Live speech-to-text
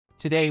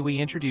Today we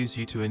introduce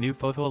you to a new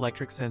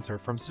photoelectric sensor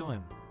from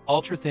SX-FD11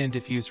 Ultra-thin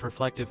diffuse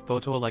reflective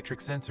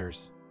photoelectric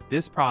sensors.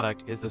 This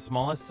product is the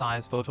smallest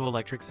size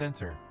photoelectric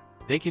sensor.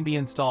 They can be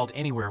installed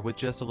anywhere with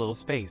just a little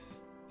space.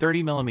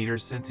 30 mm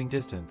sensing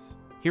distance.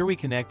 Here we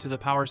connect to the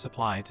power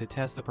supply to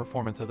test the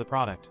performance of the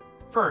product.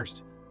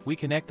 First, we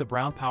connect the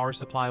brown power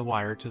supply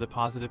wire to the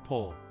positive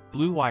pole,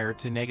 blue wire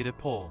to negative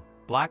pole,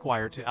 black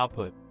wire to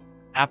output.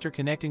 After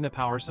connecting the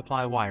power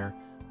supply wire,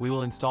 we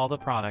will install the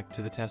product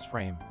to the test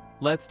frame.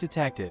 Let's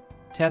detect it.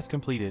 Test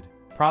completed.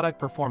 Product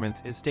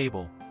performance is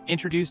stable.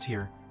 Introduced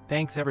here.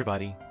 Thanks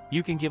everybody.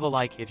 You can give a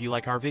like if you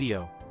like our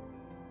video.